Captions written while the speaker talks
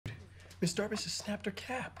Miss Darbus has snapped her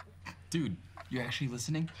cap. Dude, you actually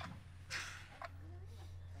listening?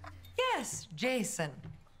 Yes, Jason.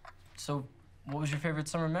 So, what was your favorite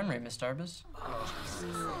summer memory, Miss Darbus?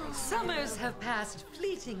 Summers have passed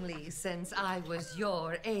fleetingly since I was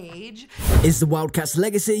your age. Is the Wildcats'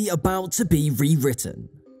 legacy about to be rewritten?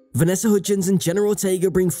 Vanessa Hudgens and Jenna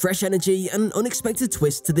Ortega bring fresh energy and unexpected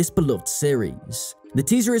twists to this beloved series. The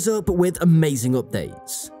teaser is up with amazing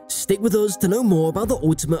updates. Stick with us to know more about the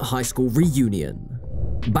ultimate high school reunion.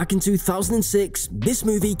 Back in 2006, this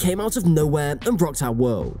movie came out of nowhere and rocked our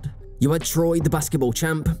world. You had Troy, the basketball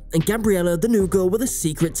champ, and Gabriella, the new girl with a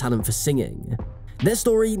secret talent for singing. Their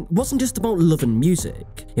story wasn't just about love and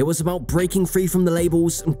music, it was about breaking free from the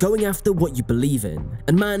labels and going after what you believe in.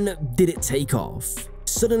 And man, did it take off.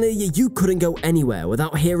 Suddenly, you couldn't go anywhere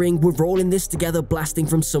without hearing "We're all in this together" blasting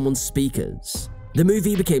from someone's speakers. The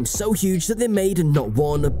movie became so huge that they made not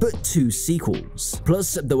one, but 2 sequels.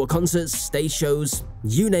 Plus, there were concerts, stage shows,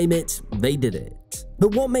 you name it, they did it.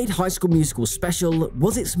 But what made High School Musical special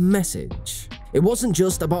was its message. It wasn't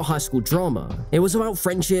just about high school drama, it was about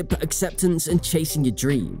friendship, acceptance, and chasing your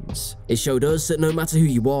dreams. It showed us that no matter who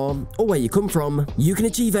you are, or where you come from, you can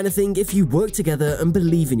achieve anything if you work together and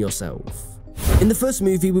believe in yourself. In the first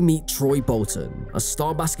movie, we meet Troy Bolton, a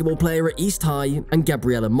star basketball player at East High, and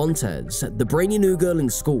Gabriella Montez, the brainy new girl in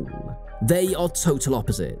school. They are total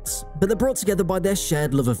opposites, but they're brought together by their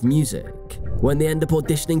shared love of music. When they end up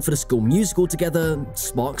auditioning for the school musical together,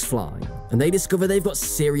 sparks fly, and they discover they've got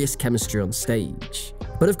serious chemistry on stage.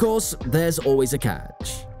 But of course, there's always a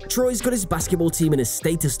catch. Troy's got his basketball team and his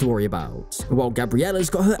status to worry about, while Gabriella's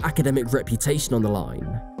got her academic reputation on the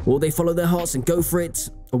line. Will they follow their hearts and go for it,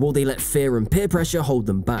 or will they let fear and peer pressure hold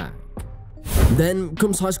them back? Then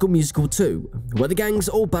comes High School Musical 2, where the gang's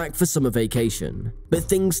all back for summer vacation. But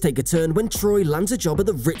things take a turn when Troy lands a job at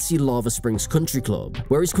the ritzy Lava Springs Country Club,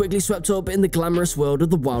 where he's quickly swept up in the glamorous world of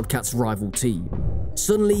the Wildcats' rival team.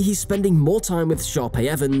 Suddenly, he's spending more time with Sharpay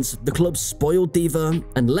Evans, the club's spoiled diva,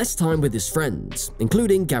 and less time with his friends,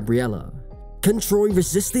 including Gabriella. Can Troy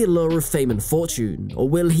resist the allure of fame and fortune, or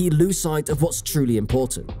will he lose sight of what's truly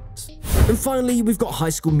important? And finally, we've got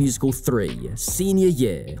High School Musical 3, Senior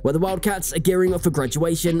Year, where the Wildcats are gearing up for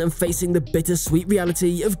graduation and facing the bittersweet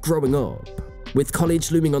reality of growing up. With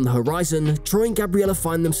college looming on the horizon, Troy and Gabriella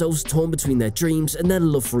find themselves torn between their dreams and their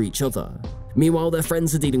love for each other. Meanwhile, their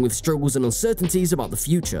friends are dealing with struggles and uncertainties about the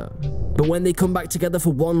future. But when they come back together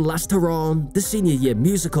for one last hurrah, the Senior Year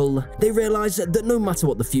musical, they realize that no matter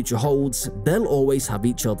what the future holds, they'll always have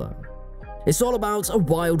each other. It's all about a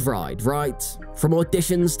wild ride, right? From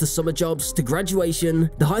auditions to summer jobs to graduation,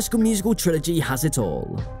 the High School Musical trilogy has it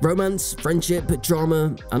all. Romance, friendship,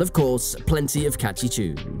 drama, and of course, plenty of catchy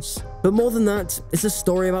tunes. But more than that, it's a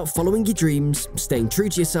story about following your dreams, staying true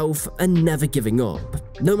to yourself, and never giving up,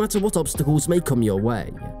 no matter what obstacles may come your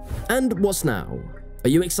way. And what's now? Are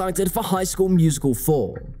you excited for High School Musical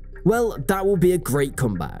 4? Well, that will be a great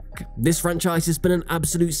comeback. This franchise has been an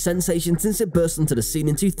absolute sensation since it burst onto the scene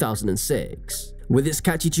in 2006. With its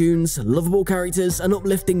catchy tunes, lovable characters, and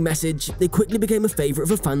uplifting message, it quickly became a favourite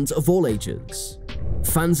for fans of all ages.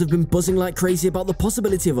 Fans have been buzzing like crazy about the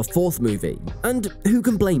possibility of a 4th movie, and who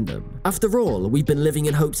can blame them? After all, we've been living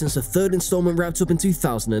in hope since the 3rd installment wrapped up in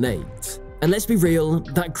 2008. And let's be real,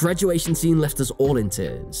 that graduation scene left us all in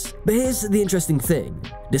tears. But here's the interesting thing.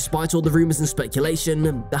 Despite all the rumours and speculation,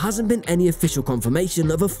 there hasn't been any official confirmation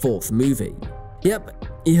of a 4th movie. Yep,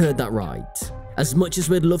 you heard that right. As much as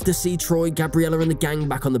we'd love to see Troy, Gabriella and the gang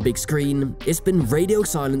back on the big screen, it's been radio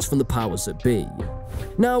silence from the powers that be.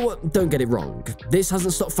 Now, don't get it wrong, this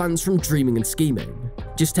hasn't stopped fans from dreaming and scheming.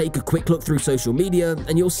 Just take a quick look through social media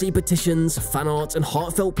and you'll see petitions, fan art, and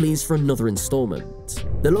heartfelt pleas for another installment.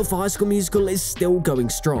 The love for High School Musical is still going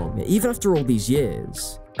strong, even after all these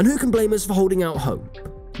years. And who can blame us for holding out hope?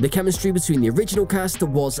 The chemistry between the original cast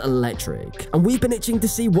was electric, and we've been itching to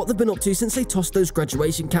see what they've been up to since they tossed those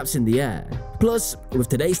graduation caps in the air. Plus, with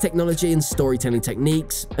today's technology and storytelling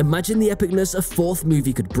techniques, imagine the epicness a 4th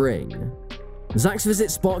movie could bring. Zach's visit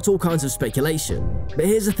sparked all kinds of speculation, but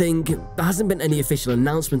here's the thing, there hasn't been any official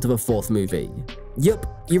announcement of a 4th movie.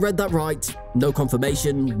 Yup, you read that right, no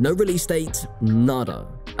confirmation, no release date, nada.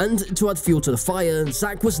 And to add fuel to the fire,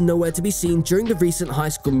 Zach was nowhere to be seen during the recent High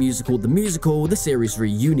School Musical the series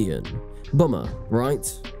reunion. Bummer, right?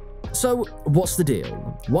 So, what's the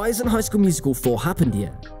deal? Why hasn't High School Musical 4 happened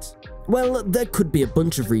yet? Well, there could be a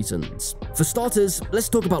bunch of reasons. For starters, let's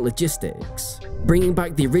talk about logistics. Bringing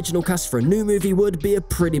back the original cast for a new movie would be a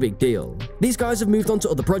pretty big deal. These guys have moved on to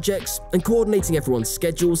other projects, and coordinating everyone's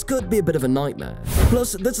schedules could be a bit of a nightmare.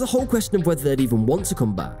 Plus, there's the whole question of whether they'd even want to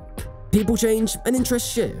come back. People change and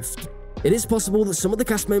interests shift. it is possible that some of the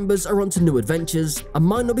cast members are onto new adventures and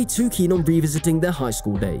might not be too keen on revisiting their high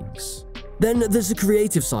school days. Then there's the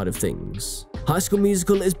creative side of things. High School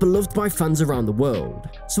Musical is beloved by fans around the world,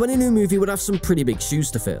 so any new movie would have some pretty big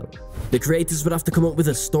shoes to fill. The creators would have to come up with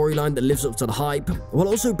a storyline that lives up to the hype, while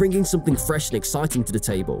also bringing something fresh and exciting to the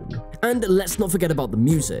table. And let's not forget about the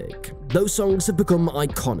music. Those songs have become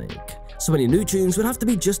iconic, so any new tunes would have to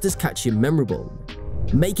be just as catchy and memorable.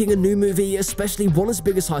 Making a new movie, especially one as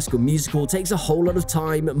big as High School Musical, takes a whole lot of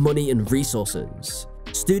time, money, and resources.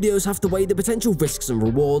 Studios have to weigh the potential risks and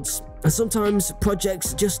rewards, and sometimes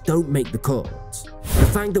projects just don't make the cut. The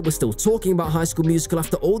fact that we're still talking about High School Musical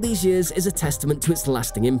after all these years is a testament to its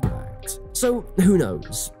lasting impact. So who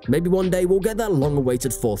knows, maybe one day we'll get that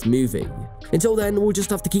long-awaited fourth movie. Until then, we'll just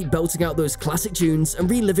have to keep belting out those classic tunes and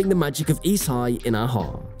reliving the magic of East High in our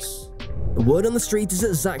hearts. The word on the street is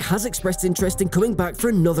that Zach has expressed interest in coming back for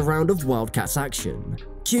another round of Wildcats action.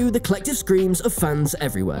 Cue the collective screams of fans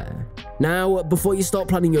everywhere. Now, before you start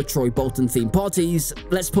planning your Troy Bolton themed parties,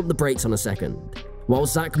 let's pump the brakes on a second. While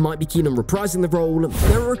Zach might be keen on reprising the role,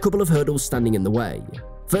 there are a couple of hurdles standing in the way.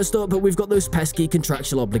 First up, we've got those pesky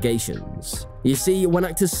contractual obligations. You see, when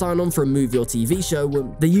actors sign on for a movie or TV show,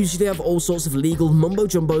 they usually have all sorts of legal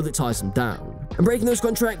mumbo-jumbo that ties them down, and breaking those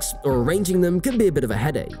contracts or arranging them can be a bit of a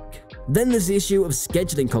headache. Then there's the issue of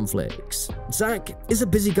scheduling conflicts. Zach is a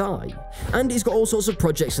busy guy, and he's got all sorts of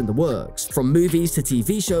projects in the works, from movies to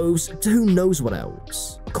TV shows to who knows what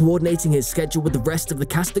else. Coordinating his schedule with the rest of the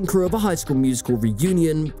cast and crew of a High School Musical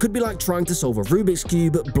reunion could be like trying to solve a Rubik's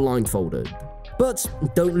Cube blindfolded. But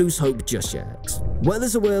don't lose hope just yet. Where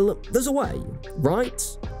there's a will, there's a way,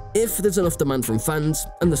 right? If there's enough demand from fans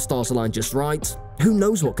and the stars align just right, who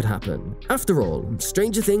knows what could happen? After all,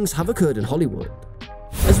 stranger things have occurred in Hollywood.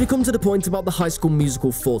 As we come to the point about the High School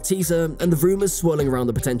Musical 4 teaser and the rumors swirling around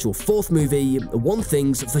the potential fourth movie, one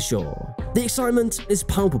thing's for sure. The excitement is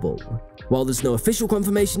palpable. While there's no official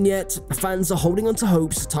confirmation yet, fans are holding on to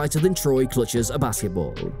hopes tighter than Troy clutches a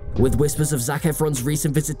basketball. With whispers of Zac Efron's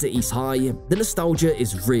recent visit to East High, the nostalgia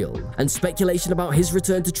is real, and speculation about his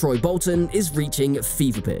return to Troy Bolton is reaching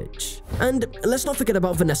fever pitch. And let's not forget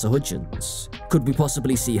about Vanessa Hudgens. Could we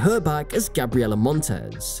possibly see her back as Gabriela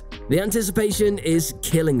Montez? The anticipation is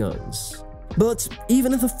killing us. But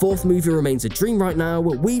even if a fourth movie remains a dream right now,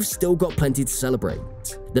 we've still got plenty to celebrate.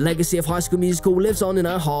 The legacy of High School Musical lives on in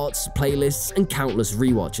our hearts, playlists, and countless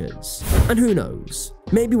rewatches. And who knows,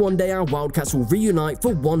 maybe one day our Wildcats will reunite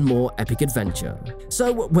for one more epic adventure.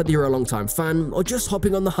 So whether you're a longtime fan or just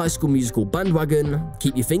hopping on the High School Musical bandwagon,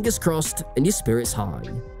 keep your fingers crossed and your spirits high.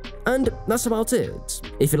 And that's about it.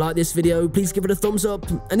 If you like this video, please give it a thumbs up,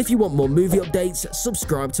 and if you want more movie updates,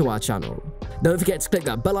 subscribe to our channel. Don't forget to click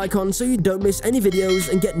that bell icon so you don't miss any videos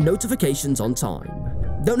and get notifications on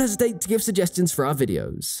time. Don't hesitate to give suggestions for our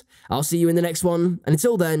videos. I'll see you in the next one, and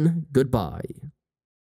until then, goodbye.